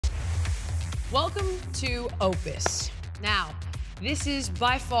Welcome to OPUS. Now, this is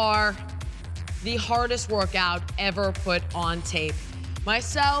by far the hardest workout ever put on tape.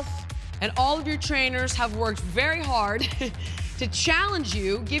 Myself and all of your trainers have worked very hard to challenge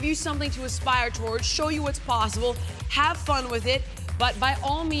you, give you something to aspire towards, show you what's possible, have fun with it, but by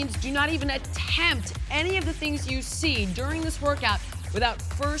all means, do not even attempt any of the things you see during this workout without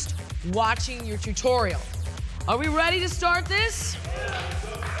first watching your tutorial. Are we ready to start this?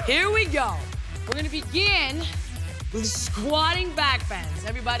 Here we go. We're gonna begin with squatting back bends.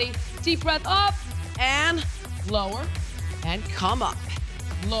 Everybody, deep breath up and lower and come up.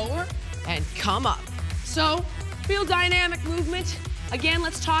 Lower and come up. So, real dynamic movement. Again,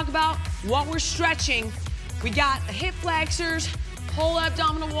 let's talk about what we're stretching. We got the hip flexors, whole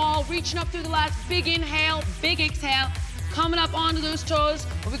abdominal wall, reaching up through the lats, big inhale, big exhale, coming up onto those toes,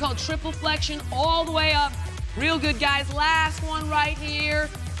 what we call triple flexion, all the way up. Real good, guys. Last one right here,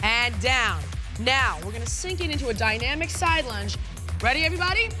 and down. Now, we're gonna sink it into a dynamic side lunge. Ready,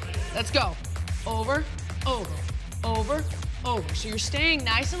 everybody? Let's go. Over, over, over, over. So you're staying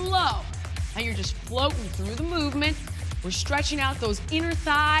nice and low, and you're just floating through the movement. We're stretching out those inner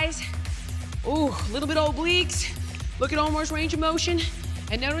thighs. Ooh, a little bit obliques. Look at Omar's range of motion,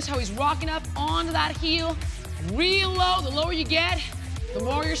 and notice how he's rocking up onto that heel. Real low. The lower you get, the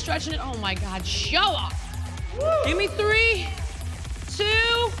more you're stretching it. Oh my God, show off. Give me 3, 2,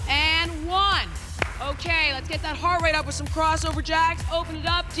 and 1. Okay, let's get that heart rate up with some crossover jacks. Open it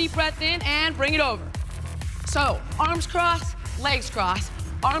up, deep breath in, and bring it over. So, arms cross, legs cross.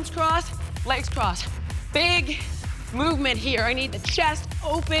 Arms cross, legs cross. Big movement here. I need the chest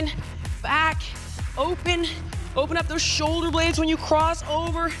open, back, open. Open up those shoulder blades when you cross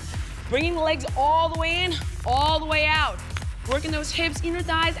over. Bringing the legs all the way in, all the way out. Working those hips, inner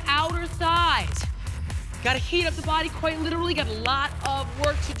thighs, outer thighs. Gotta heat up the body quite literally. Got a lot of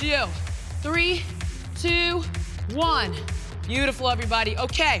work to do. 3, 2, 1. Beautiful, everybody.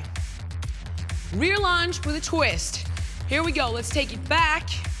 Okay. Rear lunge with a twist. Here we go. Let's take it back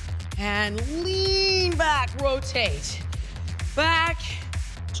and lean back, rotate. Back,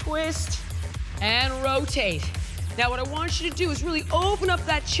 twist, and rotate. Now what I want you to do is really open up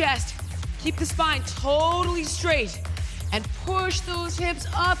that chest, keep the spine totally straight, and push those hips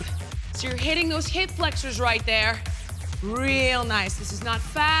up so you're hitting those hip flexors right there. Real nice. This is not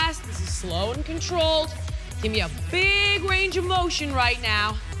fast, this is slow and controlled. Give me a big range of motion right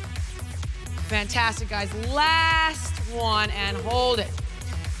now. Fantastic, guys. Last one, and hold it.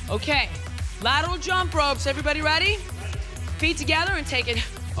 Okay, lateral jump ropes. Everybody ready? Feet together and take it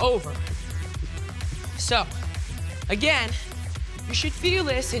over. So, again, you should feel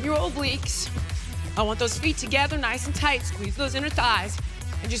this in your obliques. I want those feet together, nice and tight. Squeeze those inner thighs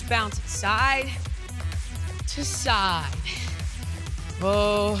and just bounce it side to side.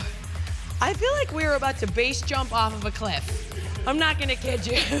 Oh, I feel like we're about to base jump off of a cliff. I'm not gonna kid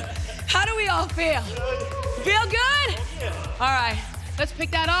you. How do we all feel? Feel good? All right, let's pick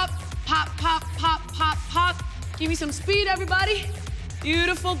that up. Pop, pop, pop, pop, pop. Give me some speed, everybody.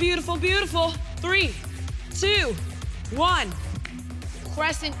 Beautiful, beautiful, beautiful. 3, 2, 1.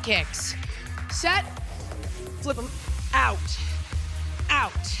 Crescent kicks. Set, flip them out,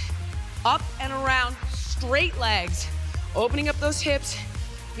 out, up and around, straight legs. Opening up those hips,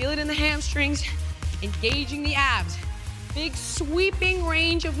 feel it in the hamstrings, engaging the abs. Big sweeping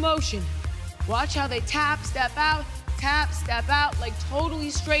range of motion. Watch how they tap, step out, like totally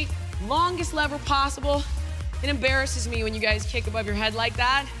straight, longest lever possible. It embarrasses me when you guys kick above your head like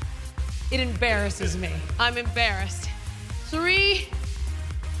that. It embarrasses me. I'm embarrassed. 3,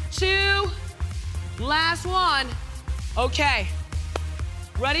 2, last one. Okay,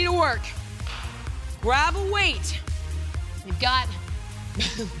 ready to work. Grab a weight. You've got,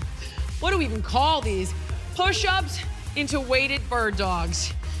 what do we even call these? Push-ups into weighted bird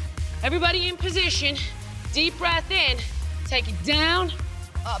dogs. Everybody in position, deep breath in, take it down,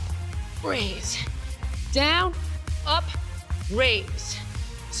 up, raise. Down, up, raise.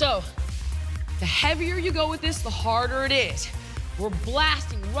 So, the heavier you go with this, the harder it is. We're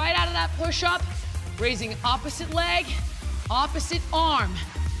blasting right out of that push-up, raising opposite leg, opposite arm,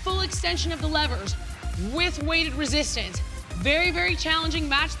 full extension of the levers with weighted resistance. Very, very challenging.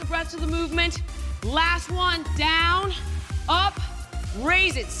 Match the breath to the movement. Last one, down, up,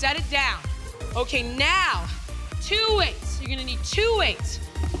 raise it, set it down. Okay, now, 2 weights. You're gonna need 2 weights.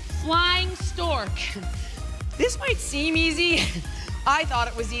 Flying stork. This might seem easy. I thought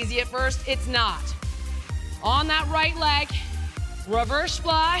it was easy at first. It's not. On that right leg, reverse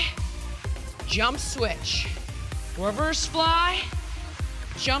fly, jump switch. Reverse fly,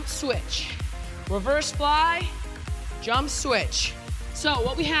 jump switch. Reverse fly, jump switch. So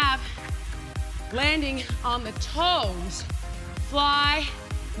what we have landing on the toes. Fly,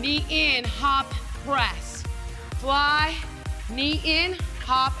 knee in, hop, press. Fly, knee in,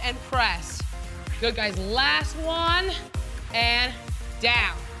 hop, and press. Good, guys. Last one, and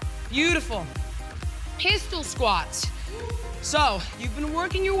down. Beautiful. Pistol squats. So, you've been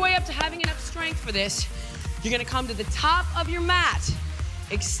working your way up to having enough strength for this. You're gonna come to the top of your mat,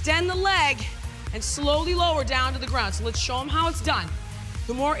 extend the leg, and slowly lower down to the ground. So let's show them how it's done.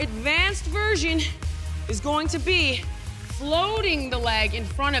 The more advanced version is going to be floating the leg in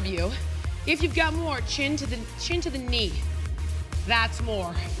front of you. If you've got more, chin to the knee. That's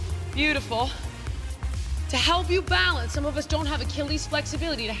more. Beautiful. To help you balance, some of us don't have Achilles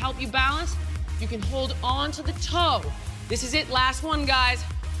flexibility. To help you balance, you can hold on to the toe. This is it, last one, guys.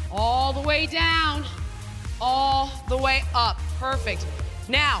 All the way down, all the way up. Perfect.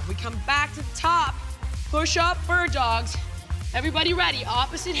 Now, we come back to the top, push up, bird dogs. Everybody ready,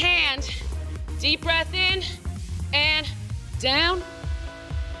 opposite hand. Deep breath in, and down,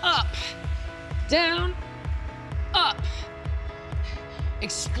 up, down, up.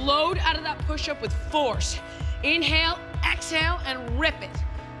 Explode out of that push-up with force. Inhale, exhale, and rip it.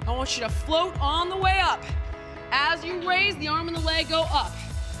 I want you to float on the way up. As you raise, the arm and the leg go up.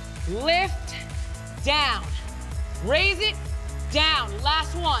 Lift, down. Raise it, down.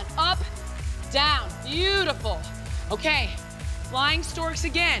 Last one, up, down. Beautiful. Okay, flying storks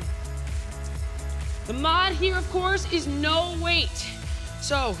again. The mod here, of course, is no weight.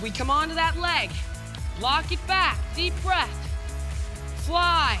 So we come onto that leg, lock it back, deep breath.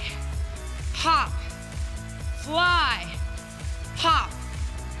 Fly, hop, fly, hop,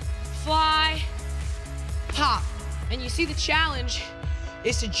 fly, hop. And you see the challenge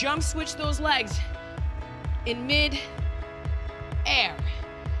is to jump switch those legs in mid-air.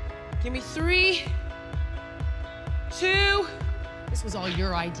 Give me 3, 2, this was all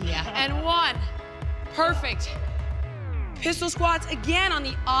your idea, and 1. Perfect. Pistol squats again on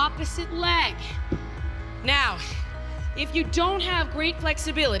the opposite leg. Now, if you don't have great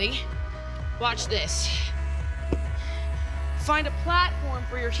flexibility, watch this. Find a platform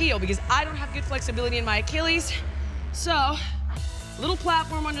for your heel because I don't have good flexibility in my Achilles. So, little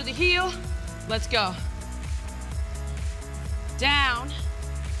platform under the heel. Let's go. Down,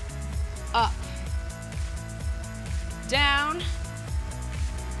 up, down,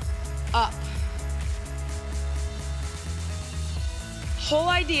 up. Whole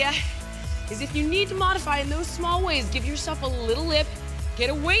idea is if you need to modify in those small ways, give yourself a little lip, get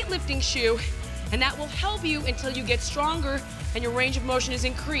a weightlifting shoe, and that will help you until you get stronger and your range of motion is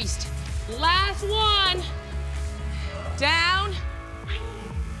increased. Last one. Down,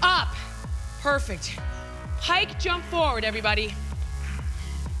 up. Perfect. Pike jump forward, everybody.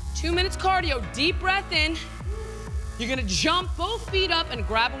 2 minutes cardio, deep breath in. You're gonna jump both feet up and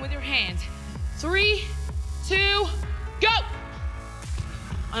grab them with your hands. 3, 2, go.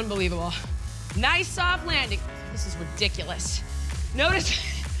 Unbelievable. Nice soft landing. This is ridiculous. Notice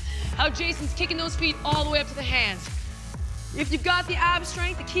how Jason's kicking those feet all the way up to the hands. If you've got the ab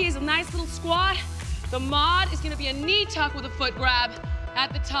strength, the key is a nice little squat. The mod is gonna be a knee tuck with a foot grab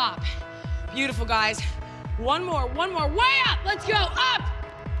at the top. Beautiful, guys. One more, way up. Let's go, up.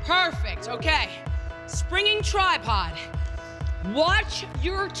 Perfect, okay. Springing tripod. Watch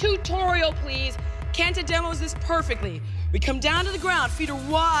your tutorial, please. Kenta demos this perfectly. We come down to the ground, feet are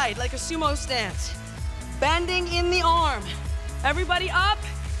wide like a sumo stance. Bending in the arm. Everybody up,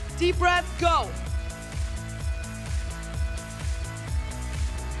 deep breath, go.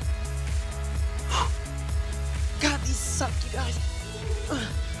 God, these suck, you guys.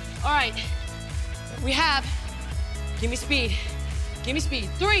 All right, we have, give me speed.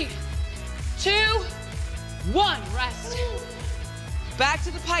 3, 2, 1, rest. Back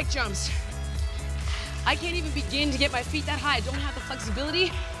to the pike jumps. I can't even begin to get my feet that high. I don't have the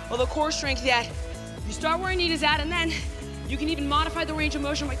flexibility or the core strength yet. You start where your knee is at, and then you can even modify the range of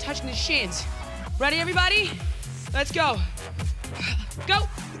motion by touching the shins. Ready, everybody? Let's go. Go.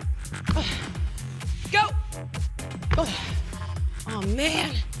 Go. Oh,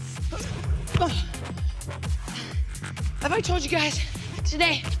 man. Have I told you guys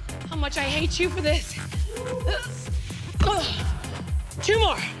today how much I hate you for this? 2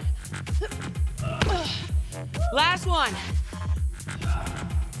 more. Last one.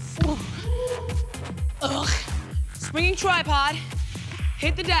 Ugh. Springing tripod.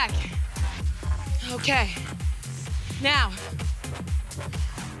 Hit the deck. Okay. Now,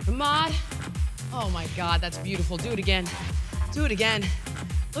 the mod. Oh my God, that's beautiful. Do it again. Do it again.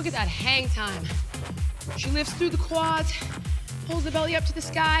 Look at that hang time. She lifts through the quads, pulls the belly up to the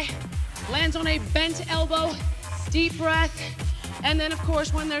sky, lands on a bent elbow, deep breath, and then of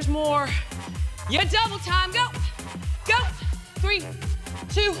course when there's more, Yeah, double time, go. Go. 3,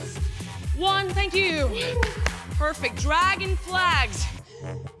 2, 1, thank you. Perfect, dragon flags.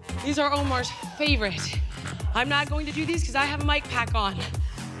 These are Omar's favorite. I'm not going to do these because I have a mic pack on.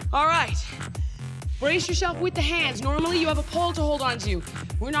 All right, brace yourself with the hands. Normally you have a pole to hold on to.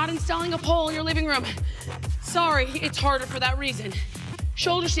 We're not installing a pole in your living room. Sorry, it's harder for that reason.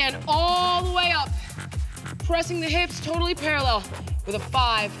 Shoulder stand all the way up. Pressing the hips totally parallel with a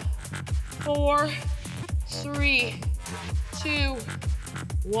 5, 4, 3, 2,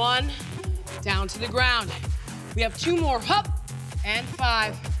 1. Down to the ground. We have 2 more, up, and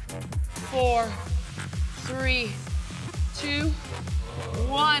 5, 4, 3, 2,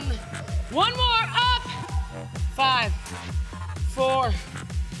 1. 1 more, up, 5, 4,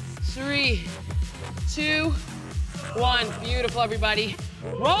 3, 2, 1. Beautiful, everybody.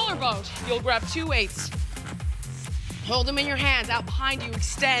 Roller boat, you'll grab 2 weights. Hold them in your hands, out behind you,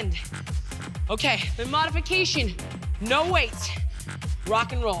 extend. Okay, the modification, no weights,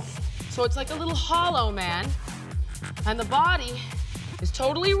 rock and roll. So it's like a little hollow man, and the body is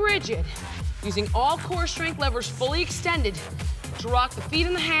totally rigid, using all core strength levers fully extended to rock the feet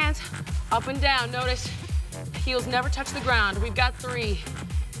and the hands up and down. Notice heels never touch the ground. We've got 3,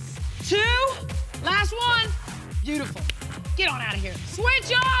 2, last one. Beautiful. Get on out of here.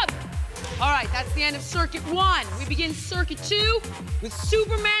 Switch up. All right, that's the end of circuit 1. We begin circuit 2 with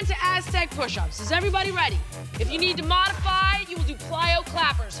Superman to Aztec push-ups. Is everybody ready? If you need to modify, you will do plyo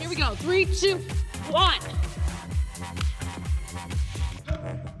clappers. Here we go. 3, 2, 1.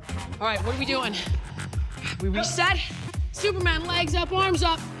 All right, what are we doing? We reset. Superman, legs up, arms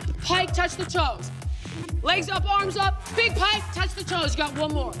up. Pike, touch the toes. Legs up, arms up. Big pike, touch the toes. You got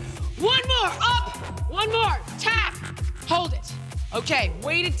 1 more. 1 more, up. 1 more, tap. Hold it. Okay,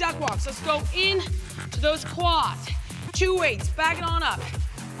 weighted duck walks. Let's go in to those quads. 2 weights, back it on up.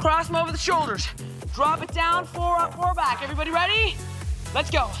 Cross them over the shoulders. Drop it down, 4 up, 4 back. Everybody ready? Let's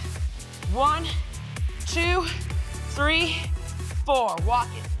go. 1, 2, 3, 4. Walk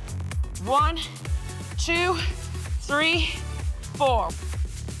it. 1, 2, 3, 4.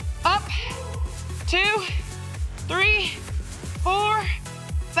 Up, 2, 3, 4,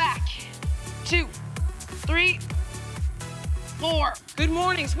 back. 2, 3, 4. Good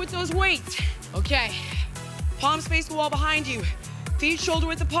mornings with those weights. Okay, palms face the wall behind you. Feet shoulder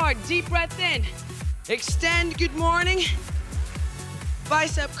width apart. Deep breath in. Extend, good morning.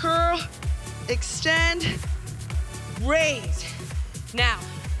 Bicep curl, extend, raise. Now,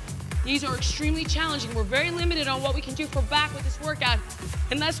 these are extremely challenging. We're very limited on what we can do for back with this workout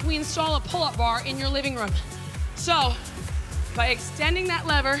unless we install a pull-up bar in your living room. So, by extending that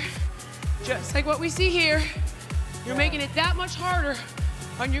lever, just like what we see here, you're making it that much harder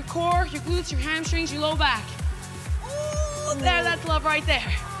on your core, your glutes, your hamstrings, your low back. Ooh, there, that's love right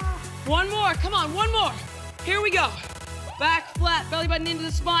there. 1 more, come on, 1 more. Here we go. Back flat, belly button into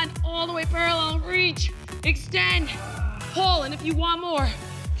the spine, all the way parallel, reach, extend, pull, and if you want more,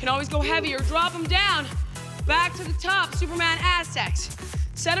 you can always go heavier, drop them down, back to the top, Superman Aztecs.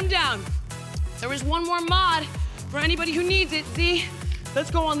 Set them down. There is 1 more mod for anybody who needs it. Z, let's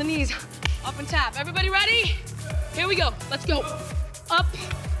go on the knees, up and tap. Everybody ready? Here we go, let's go. Up,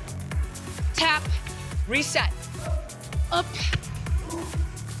 tap, reset. Up,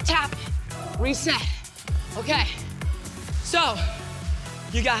 tap, reset. Okay, so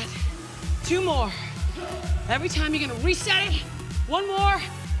you got 2 more. Every time you're gonna reset it. 1 more,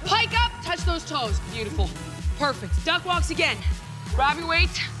 pike up, touch those toes. Beautiful, perfect. Duck walks again. Grab your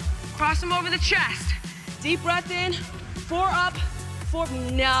weights, cross them over the chest. Deep breath in, 4 up, 4,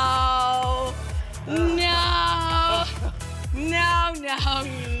 no, no, no, no,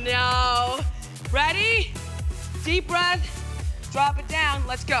 no. Ready? Deep breath, drop it down,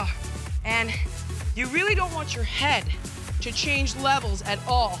 let's go. And you really don't want your head to change levels at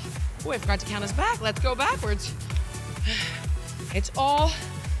all. Oh, I forgot to count us back. Let's go backwards. It's all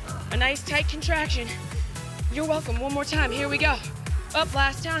a nice tight contraction. You're welcome. 1 more time. Here we go. Up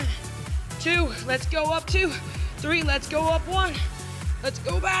last time. 2, let's go up 2. 3, let's go up 1. Let's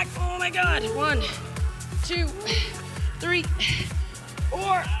go back. Oh my God. 1, 2, 3,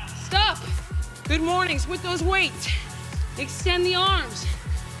 4. Stop. Good mornings with those weights. Extend the arms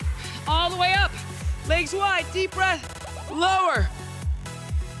all the way up. Legs wide, deep breath. Lower.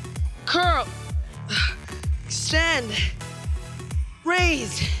 Curl. Extend.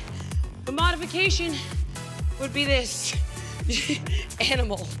 Raise. The modification would be this.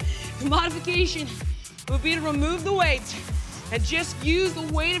 Animal. The modification would be to remove the weight and just use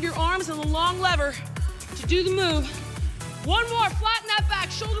the weight of your arms and the long lever to do the move. 1 more, flatten that back,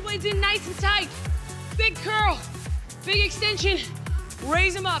 shoulder blades in nice and tight. Big curl, big extension,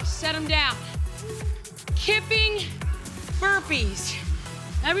 raise them up, set them down. kipping burpees.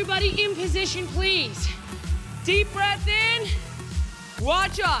 Everybody in position, please. Deep breath in.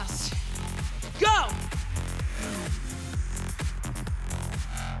 Watch us. Go.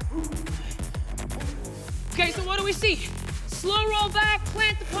 Okay, so what do we see? Slow roll back,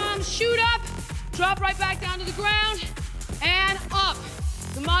 plant the palms, shoot up, drop right back down to the ground, and up.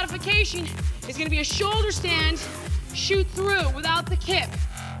 The modification is gonna be a shoulder stand, shoot through without the kip.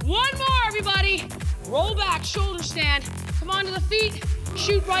 One more, everybody. Roll back, shoulder stand. Come onto the feet,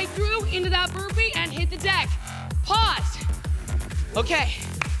 shoot right through into that burpee and hit the deck. Pause. Okay,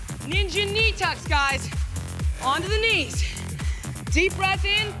 ninja knee tucks, guys. Onto the knees. Deep breath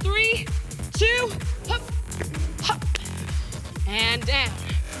in, 3, 2, hup, hup, and down.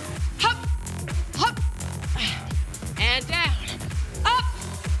 Hup, hup, and down. Up,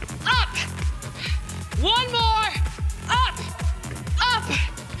 up. One more, up, up.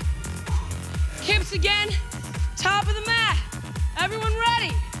 Kips again, top of the mat. Everyone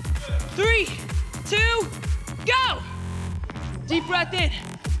ready? 3, 2, go. Deep breath in,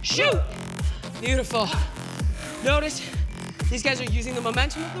 shoot. Beautiful. Notice these guys are using the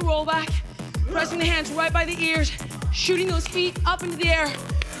momentum of the rollback, pressing the hands right by the ears, shooting those feet up into the air.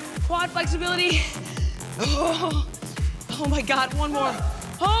 Quad flexibility. Oh my God, one more.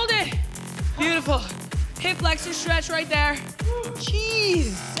 Hold it. Beautiful. Hip flexor stretch right there.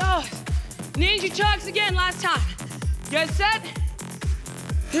 Jesus. Ninja tucks again, last time. You guys set?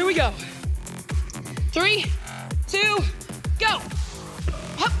 Here we go. 3, 2, go.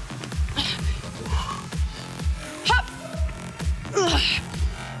 Hup. Hup.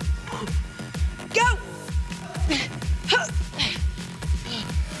 Go. Hup.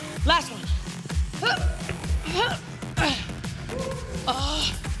 Last one. Hup. Hup.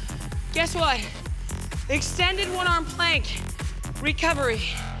 Oh, guess what? Extended one arm plank. Recovery.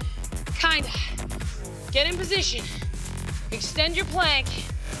 Kinda. Get in position. Extend your plank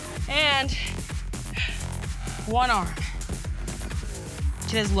and one arm.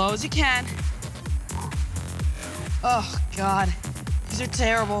 Get as low as you can. Oh God, these are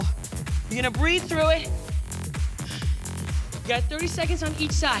terrible. You're gonna breathe through it. You got 30 seconds on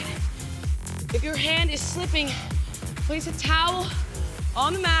each side. If your hand is slipping, place a towel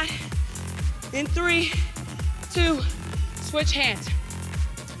on the mat. In 3, 2, switch hands.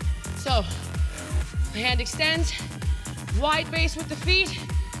 So, the hand extends, wide base with the feet,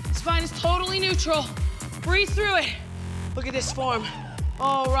 spine is totally neutral. Breathe through it. Look at this form.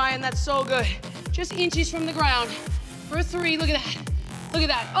 Oh, Ryan, that's so good. Just inches from the ground. For 3, look at that. Look at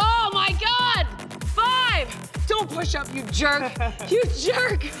that. Oh my God! 5, don't push up, you jerk. You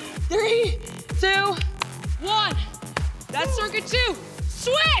jerk. 3, 2, 1. That's circuit 2.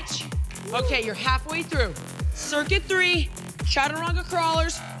 Switch! Okay, you're halfway through. Circuit 3, chaturanga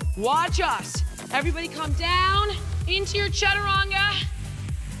crawlers. Watch us. Everybody come down into your chaturanga.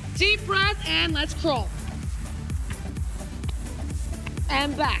 Deep breath and let's crawl.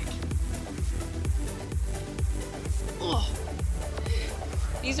 And back. Oh.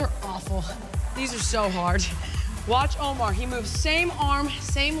 These are awful. These are so hard. Watch Omar. He moves same arm,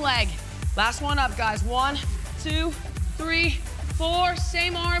 same leg. Last one up, guys. 1, 2, 3, 4.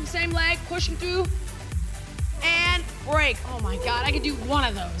 Same arm, same leg. Pushing through. And break. Oh my God, I could do one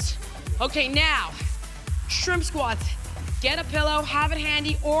of those. Okay, now, shrimp squats. Get a pillow, have it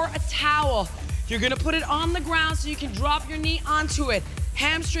handy, or a towel. You're gonna put it on the ground so you can drop your knee onto it.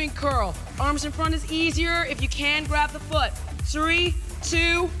 Hamstring curl. Arms in front is easier. If you can, grab the foot. 3,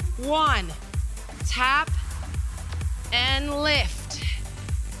 2, 1. Tap and lift.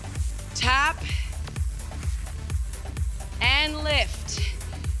 Tap and lift.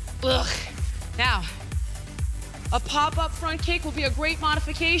 Ugh. Now, a pop-up front kick will be a great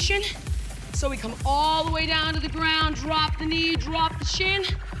modification. So we come all the way down to the ground, drop the knee, drop the shin.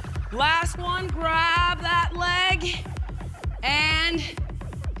 Last one, grab that leg and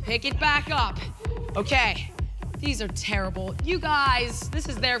pick it back up. Okay, these are terrible. You guys, this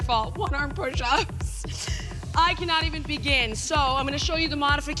is their fault. One arm push-ups. I cannot even begin. So I'm gonna show you the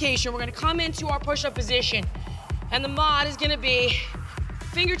modification. We're gonna come into our push-up position. And the mod is gonna be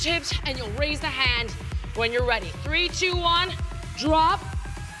fingertips and you'll raise the hand when you're ready. 3, 2, 1, drop,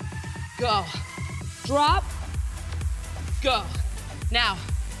 go. Drop, go. Now,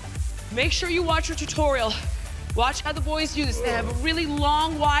 make sure you watch your tutorial. Watch how the boys do this. They have a really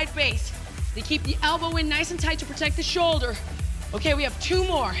long, wide base. They keep the elbow in nice and tight to protect the shoulder. Okay, we have 2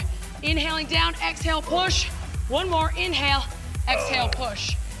 more. Inhaling down, exhale, push. 1 more, inhale, exhale,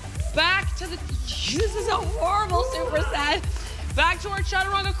 push. Back to the, this is a horrible superset. Back to our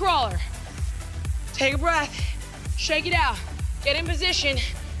chaturanga crawler. Take a breath, shake it out, get in position,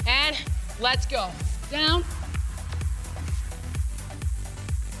 and Let's go. Down.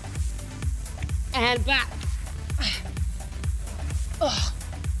 And back. Oh,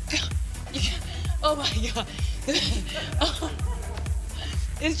 oh my God.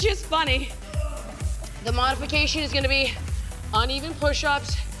 It's just funny. The modification is gonna be uneven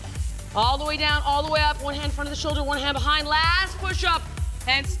push-ups, all the way down, all the way up, one hand in front of the shoulder, one hand behind, last push-up,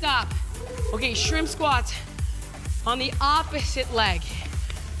 and stop. Okay, shrimp squats on the opposite leg.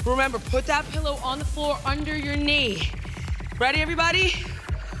 Remember, put that pillow on the floor under your knee. Ready, everybody?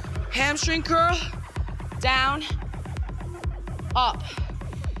 Hamstring curl, down, up.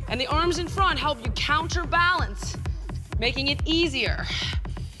 And the arms in front help you counterbalance, making it easier.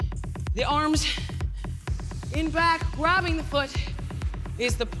 The arms in back, grabbing the foot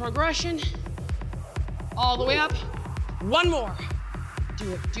is the progression. All the way up. One more.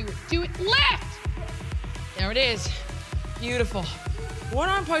 Do it, do it, do it. Lift! There it is. Beautiful. One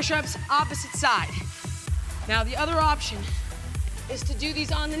arm push-ups, opposite side. Now the other option is to do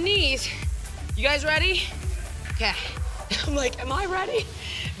these on the knees. You guys ready? Okay. I'm like, am I ready?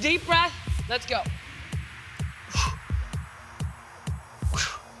 Deep breath, let's go.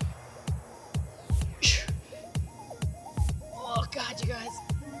 Oh God, you guys.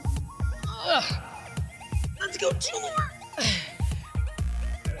 Let's go, 2 more.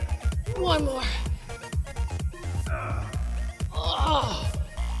 One more. Oh,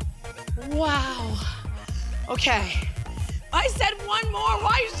 wow. Okay, I said one more,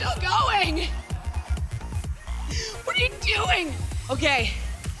 why are you still going? What are you doing? Okay,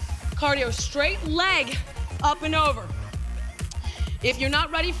 cardio, straight leg up and over. If you're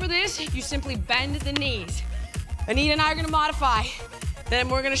not ready for this, you simply bend the knees. Anita and I are gonna modify, then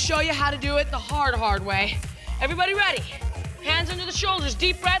we're gonna show you how to do it the hard way. Everybody ready? Hands under the shoulders,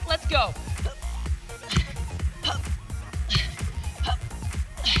 deep breath, let's go.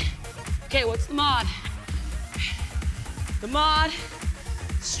 Okay, what's the mod? The mod,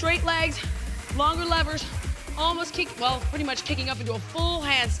 straight legs, longer levers, almost pretty much kicking up into a full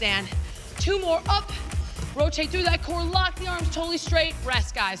handstand. 2 more, up, rotate through that core, lock the arms totally straight,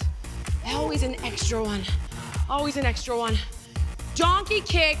 rest, guys. Always an extra one, always an extra one. Donkey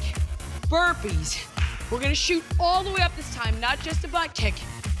kick, burpees. We're gonna shoot all the way up this time, not just a butt kick.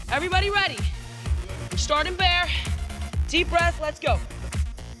 Everybody ready? We're starting bear, deep breath, let's go.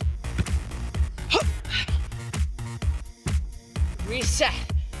 Reset,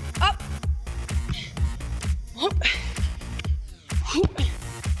 up,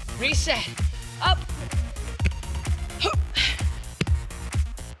 reset, up,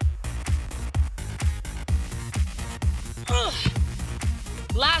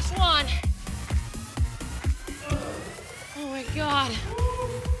 last one. Oh my God.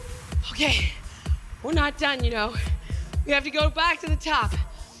 Okay, we're not done, you know. We have to go back to the top.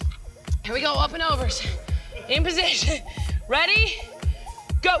 Here we go, up and overs. In position. Ready?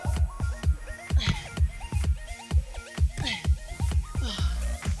 Go.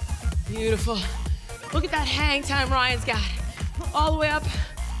 Beautiful. Look at that hang time Ryan's got. All the way up,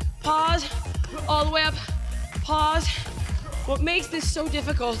 pause, all the way up, pause. What makes this so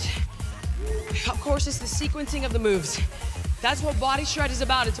difficult, of course, is the sequencing of the moves. That's what Body Shred is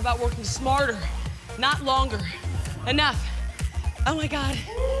about. It's about working smarter, not longer. Enough. Oh my God.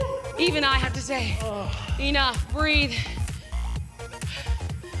 Even I have to say, enough, breathe.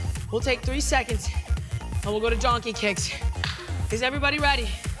 We'll take 3 seconds and we'll go to donkey kicks. Is everybody ready?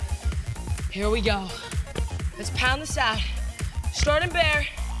 Here we go. Let's pound this out. Start in bear,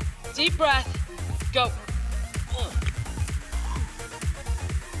 deep breath, go.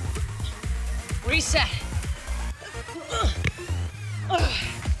 Reset.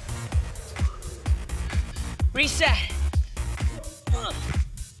 Reset.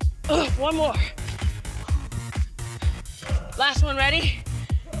 One more. Last one, ready?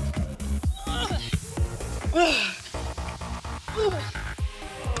 Oh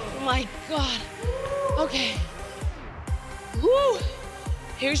my God. Okay. Woo.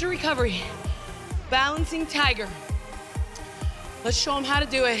 Here's your recovery. Balancing tiger. Let's show them how to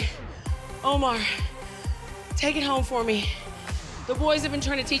do it. Omar, take it home for me. The boys have been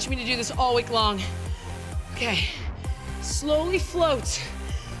trying to teach me to do this all week long. Okay. Slowly float.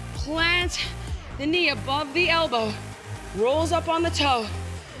 Plant the knee above the elbow. Rolls up on the toe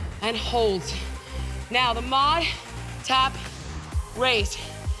and holds. Now the mod, tap, raise.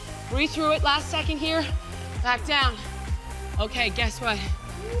 Breathe through it, last second here, back down. Okay, guess what?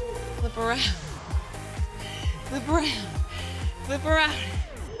 Flip around, flip around, flip around.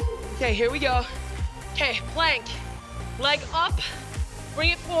 Okay, here we go. Okay, plank, leg up, bring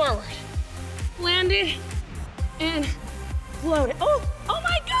it forward. Land it and float it. Oh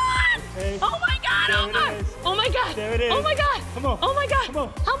my God! Okay. my God. There it is. Oh my God. Come on. Oh my God. Come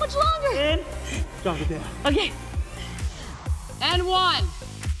on. How much longer? And drop it down. Okay. And 1.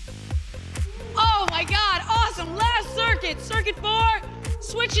 Oh my God, awesome. Last circuit, circuit 4.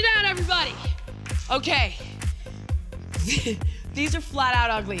 Switch it out, everybody. Okay. These are flat out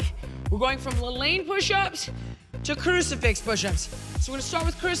ugly. We're going from lane push-ups to crucifix push-ups. So we're gonna start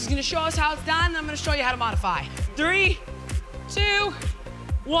with Chris. He's gonna show us how it's done, and I'm gonna show you how to modify. 3, 2,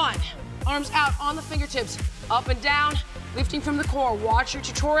 1. Arms out on the fingertips, up and down, lifting from the core. Watch your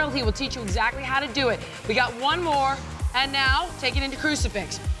tutorial. He will teach you exactly how to do it. We got 1 more, and now take it into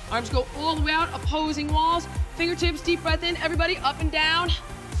crucifix. Arms go all the way out, opposing walls. Fingertips, deep breath in. Everybody up and down.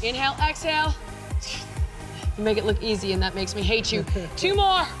 Inhale, exhale. You make it look easy, and that makes me hate you. 2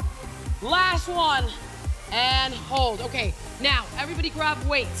 more. Last one. And hold. Okay, now everybody grab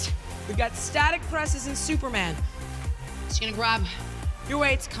weights. We've got static presses in Superman. So you're gonna grab your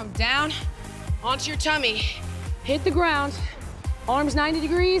weights, come down onto your tummy, hit the ground, arms 90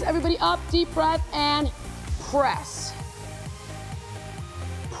 degrees, everybody up, deep breath, and press.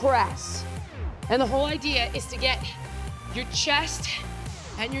 Press. And the whole idea is to get your chest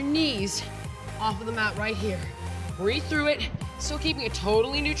and your knees off of the mat right here. Breathe through it, still keeping a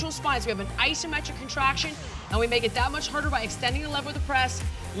totally neutral spine. So we have an isometric contraction, and we make it that much harder by extending the lever of the press.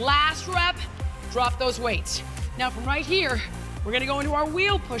 Last rep, drop those weights. Now from right here, we're gonna go into our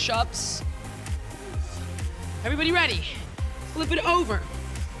wheel push-ups. Everybody ready? Flip it over.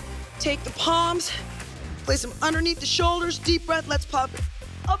 Take the palms, place them underneath the shoulders, deep breath, let's pop it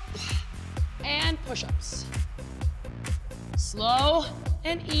up, and push-ups. Slow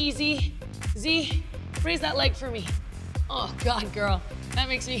and easy. Z, raise that leg for me. Oh God, girl, that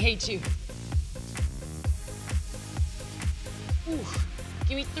makes me hate you. Ooh.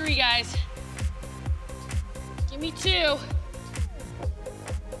 Give me 3, guys. Give me 2.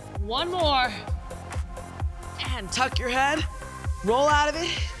 1 more. And tuck your head, roll out of it,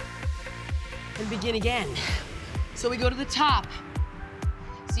 and begin again. So we go to the top.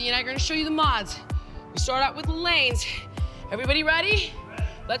 Z and I are gonna show you the mods. We start out with the lanes. Everybody ready?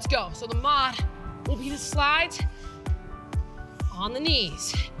 Let's go. So the mod will be the slides on the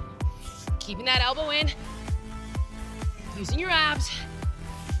knees. Keeping that elbow in, using your abs,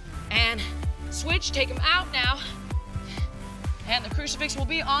 and switch, take them out now. And the crucifix will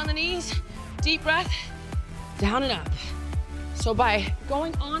be on the knees. Deep breath, down and up. So by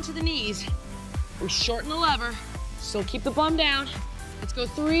going onto the knees, we shorten the lever, still keep the bum down. Let's go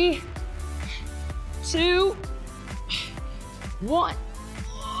 3, 2, 1.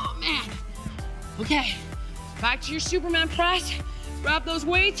 Oh man. Okay, back to your Superman press. Grab those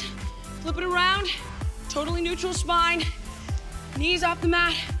weights, flip it around, totally neutral spine. Knees off the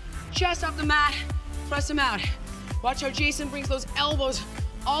mat, chest off the mat, press them out. Watch how Jason brings those elbows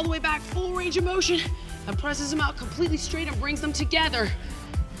all the way back, full range of motion, and presses them out completely straight and brings them together.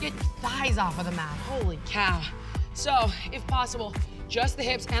 Get your thighs off of the mat, holy cow. So, if possible, just the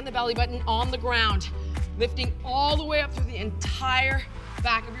hips and the belly button on the ground, lifting all the way up through the entire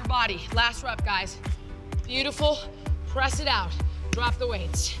back of your body. Last rep, guys. Beautiful, press it out, drop the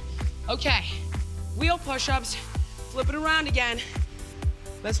weights. Okay, wheel push-ups, flip it around again.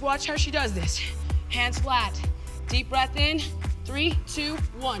 Let's watch how she does this. Hands flat, deep breath in, 3, 2,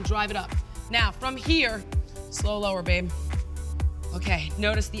 1, drive it up. Now, from here, slow lower, babe. Okay,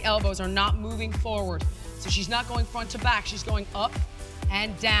 notice the elbows are not moving forward. So she's not going front to back, she's going up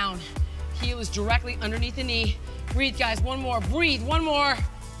and down. Heel is directly underneath the knee. Breathe, guys, 1 more, breathe, 1 more.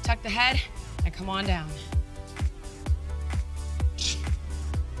 Tuck the head and come on down.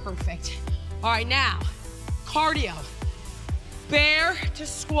 Perfect. All right, now, cardio. Bear to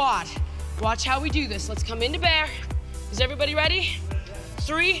squat. Watch how we do this. Let's come into bear. Is everybody ready?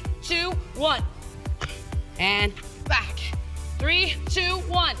 3, 2, 1. And back. 3, 2,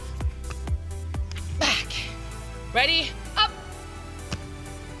 1. Back. Ready? Up.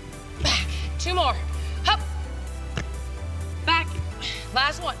 Back. 2 more. Up. Back.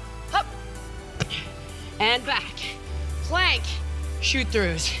 Last one. Up. And back. Plank. Shoot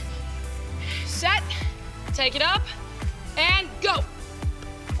throughs. Set. Take it up. And go.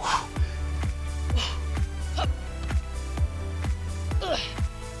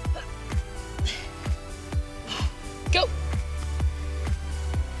 Go.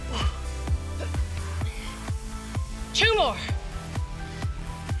 2 more.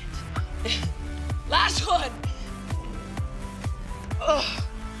 Last one. Oh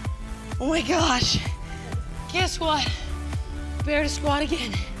my gosh. Guess what? Bear to squat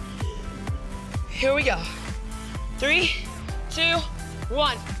again. Here we go. 3, 2,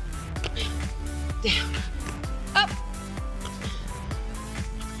 1. Down. Up.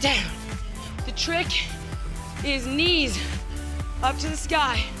 Down. The trick is knees up to the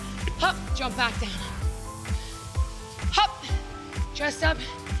sky. Up, jump back down. Up, chest up,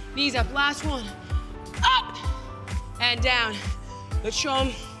 knees up. Last one. Up and down. Let's show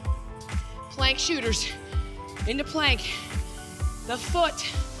them plank shooters. Into plank. The foot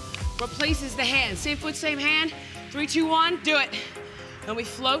replaces the hand. Same foot, same hand. 3, 2, 1, do it. And we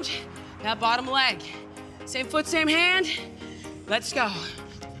float that bottom leg. Same foot, same hand. Let's go.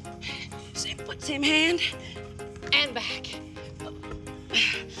 Same foot, same hand. And back.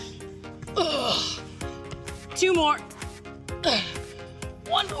 Ugh. 2 more. Ugh.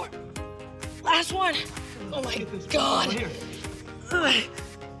 1 more. Last one. Oh my God. Ugh.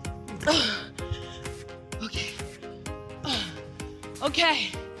 Okay. Okay.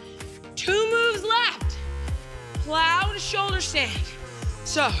 2 moves left. Plow to shoulder stand.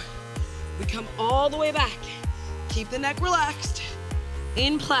 So we come all the way back. Keep the neck relaxed.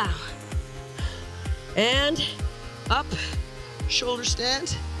 In plow. And up, shoulder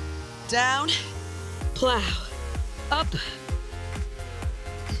stand. Down, plow. Up,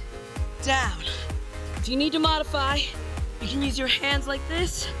 down. If you need to modify, you can use your hands like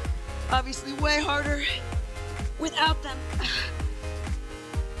this. Obviously way harder without them.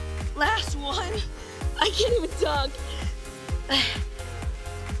 Last one. I can't even talk.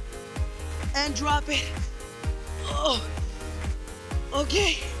 And drop it. Oh,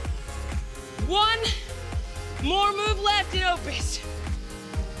 okay. 1 more move left in OPUS.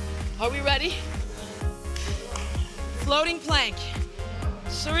 Are we ready? Floating plank.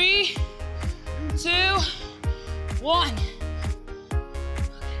 3, 2, 1.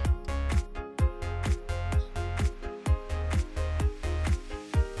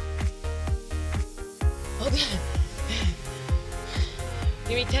 Okay.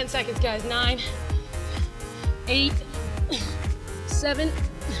 Give me 10 seconds, guys. 9, 8, 7,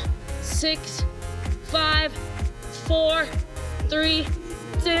 6, 5, 4, 3,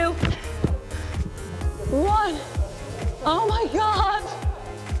 2, 1. Oh my God.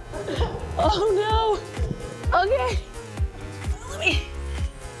 Oh no. Okay.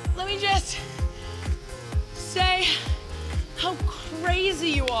 Let me just say how crazy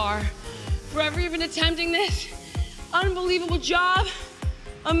you are for ever even attempting this. Unbelievable job.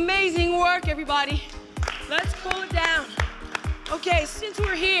 Amazing work, everybody. Let's cool it down. Okay, since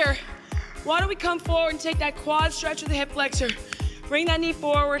we're here, why don't we come forward and take that quad stretch with the hip flexor. Bring that knee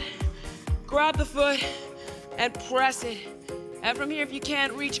forward, grab the foot, and press it. And from here, if you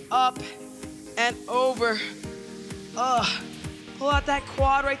can, reach up and over. Pull out that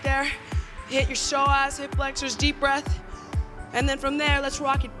quad right there. Hit your psoas, hip flexors, deep breath. And then from there, let's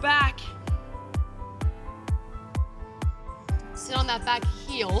rock it back. Sit on that back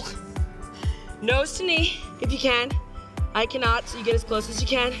heel. Nose to knee, if you can. I cannot, so you get as close as you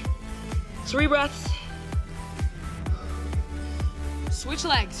can. 3 breaths. Switch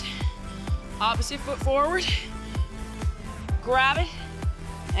legs. Opposite foot forward. Grab it,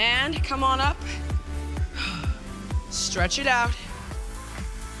 and come on up. Stretch it out.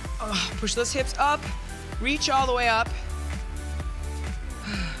 Push those hips up. Reach all the way up.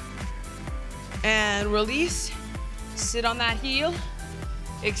 And release. Sit on that heel.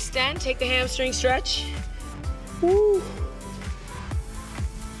 Extend, take the hamstring stretch. Woo.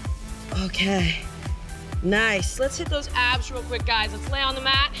 Okay, nice. Let's hit those abs real quick, guys. Let's lay on the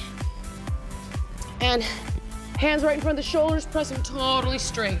mat. And hands right in front of the shoulders, press them totally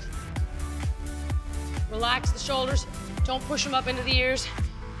straight. Relax the shoulders, don't push them up into the ears.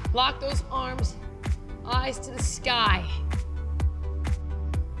 Lock those arms, eyes to the sky.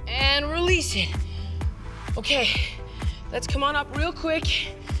 And release it. Okay, let's come on up real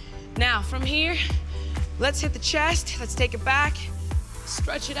quick. Now, from here, let's hit the chest. Let's take it back,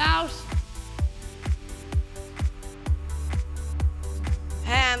 stretch it out.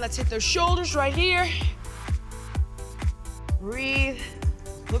 And let's hit those shoulders right here. Breathe,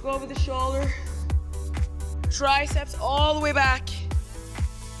 look over the shoulder. Triceps all the way back.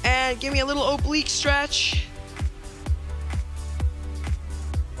 And give me a little oblique stretch.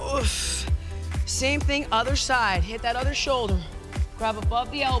 Oof. Same thing, other side. Hit that other shoulder. Grab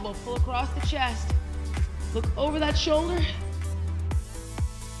above the elbow, pull across the chest. Look over that shoulder.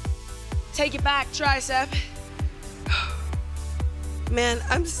 Take it back, tricep. Man,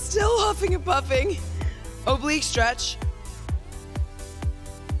 I'm still huffing and puffing. Oblique stretch.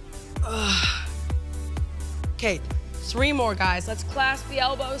 Okay, 3 more, guys. Let's clasp the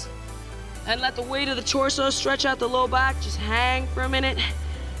elbows and let the weight of the torso stretch out the low back. Just hang for a minute.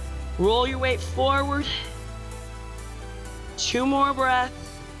 Roll your weight forward. 2 more breaths.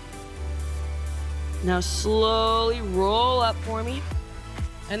 Now slowly roll up for me.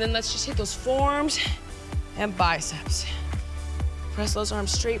 And then let's just hit those forearms and biceps. Press those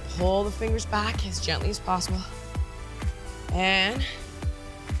arms straight, pull the fingers back as gently as possible. And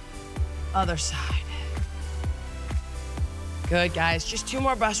other side. Good, guys. Just 2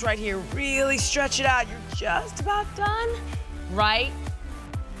 more breaths right here. Really stretch it out. You're just about done right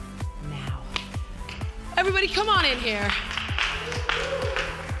now. Everybody, come on in here.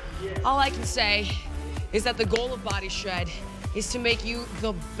 All I can say is that the goal of Body Shred is to make you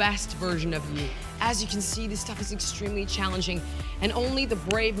the best version of you. As you can see, this stuff is extremely challenging, and only the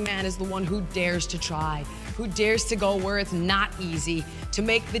brave man is the one who dares to try, who dares to go where it's not easy, to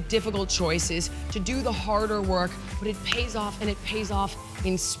make the difficult choices, to do the harder work, but it pays off, and it pays off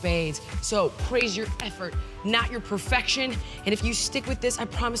in spades. So praise your effort, not your perfection, and if you stick with this, I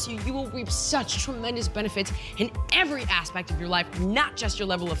promise you, you will reap such tremendous benefits in every aspect of your life, not just your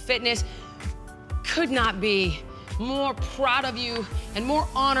level of fitness. Could not be more proud of you and more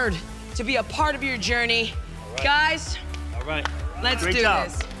honored to be a part of your journey. Right. Guys, all right. Let's Great do job.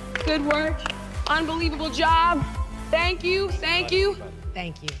 this. Good work, unbelievable job. Thank you, thank you,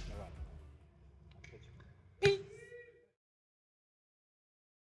 thank you.